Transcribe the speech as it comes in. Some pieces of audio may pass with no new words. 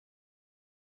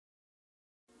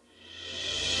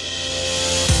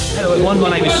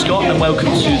everyone, my name is Scott and welcome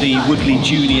to the Woodley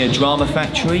Junior Drama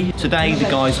Factory. Today the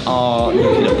guys are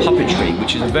looking at puppetry,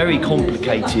 which is a very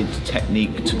complicated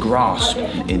technique to grasp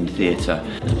in theatre.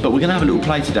 But we're going to have a little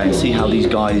play today and see how these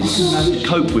guys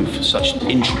cope with such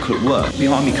intricate work.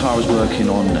 Behind me, Cara's working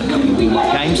on a couple of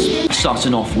warm-up games,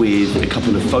 starting off with a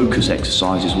couple of focus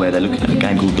exercises where they're looking at a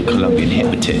game called the Colombian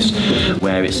Hypnotist,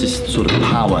 where it's this sort of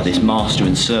power, this master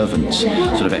and servant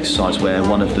sort of exercise where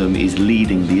one of them is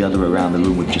leading the other around the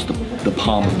room with just the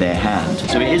palm of their hand.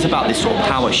 So it is about this sort of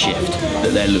power shift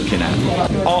that they're looking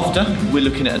at. After, we're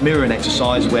looking at a mirroring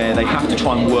exercise where they have to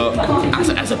try and work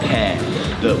as a pair.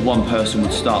 That one person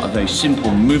would start a very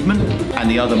simple movement and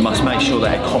the other must make sure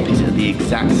that it copies it at the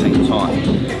exact same time.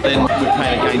 Then we're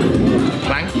playing a game called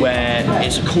Plank, where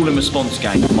it's a call and response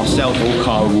game. Myself or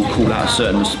Cara will call out a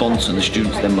certain response and the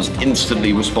students then must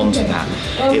instantly respond to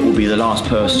that. It will be the last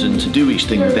person to do each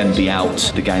thing will then be out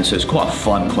the game, so it's quite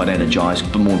fun, quite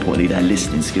energised, but more importantly their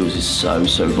listening skills is so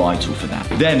vital for that.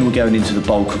 Then we're going into the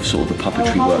bulk of sort of the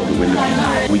puppetry work that we're looking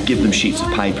at. We give them sheets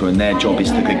of paper and their job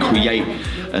is to create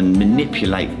and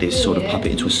manipulate this sort of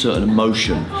puppet into a certain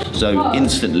emotion. So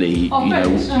instantly, you know,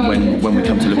 when we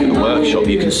come to look at the workshop,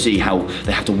 you can see how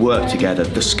they have to work together,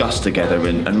 discuss together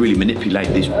and really manipulate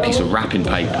this piece of wrapping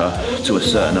paper to a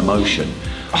certain emotion.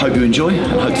 I hope you enjoy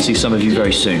and hope to see some of you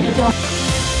very soon.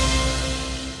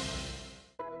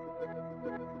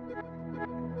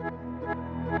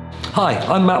 Hi,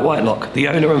 I'm Matt Whitelock, the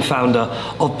owner and founder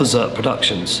of Berserk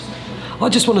Productions. I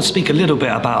just want to speak a little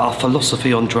bit about our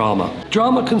philosophy on drama.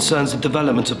 Drama concerns the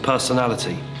development of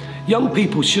personality. Young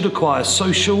people should acquire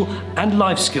social and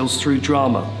life skills through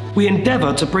drama. We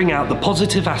endeavour to bring out the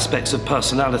positive aspects of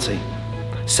personality.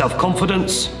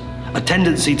 Self-confidence, a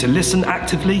tendency to listen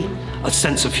actively, a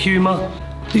sense of humour,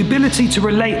 the ability to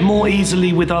relate more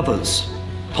easily with others,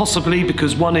 possibly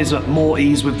because one is at more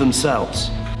ease with themselves.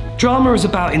 Drama is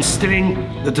about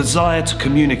instilling the desire to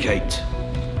communicate.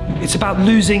 It's about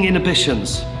losing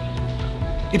inhibitions.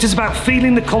 It is about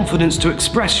feeling the confidence to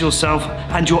express yourself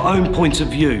and your own point of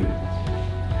view.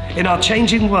 In our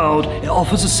changing world, it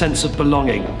offers a sense of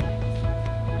belonging.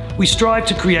 We strive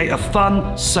to create a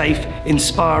fun, safe,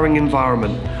 inspiring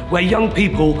environment where young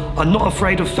people are not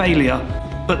afraid of failure,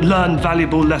 but learn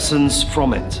valuable lessons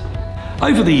from it.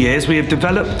 Over the years, we have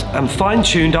developed and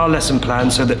fine-tuned our lesson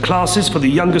plans so that classes for the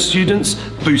younger students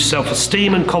boost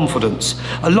self-esteem and confidence,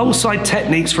 alongside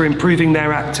techniques for improving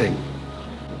their acting.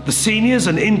 The seniors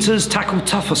and inters tackle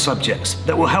tougher subjects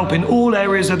that will help in all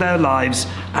areas of their lives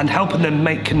and helping them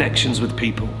make connections with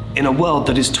people. In a world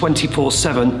that is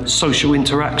 24/7 social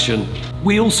interaction,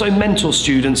 we also mentor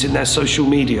students in their social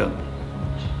media.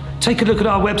 Take a look at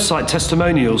our website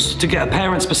testimonials to get a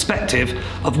parent's perspective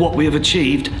of what we have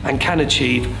achieved and can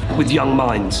achieve with young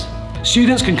minds.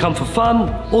 Students can come for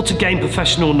fun or to gain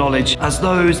professional knowledge as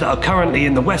those that are currently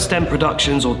in the West End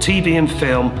productions or TV and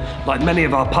film, like many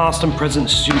of our past and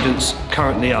present students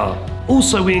currently are.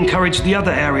 Also, we encourage the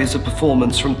other areas of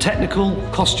performance from technical,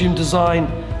 costume design,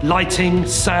 lighting,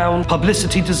 sound,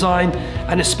 publicity design,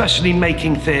 and especially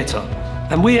making theatre.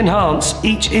 And we enhance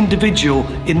each individual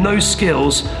in those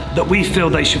skills that we feel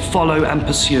they should follow and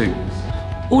pursue.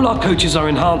 All our coaches are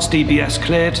enhanced DBS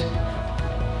cleared,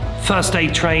 first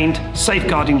aid trained,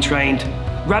 safeguarding trained,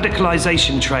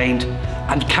 radicalisation trained,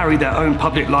 and carry their own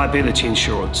public liability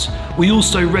insurance. We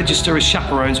also register as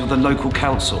chaperones with the local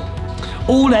council.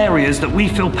 All areas that we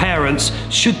feel parents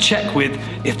should check with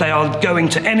if they are going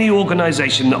to any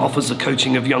organisation that offers the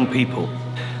coaching of young people.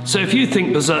 So if you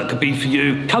think Berserk could be for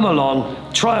you, come along,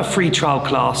 try a free trial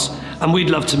class, and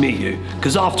we'd love to meet you,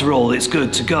 because after all, it's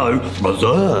good to go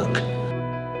Berserk.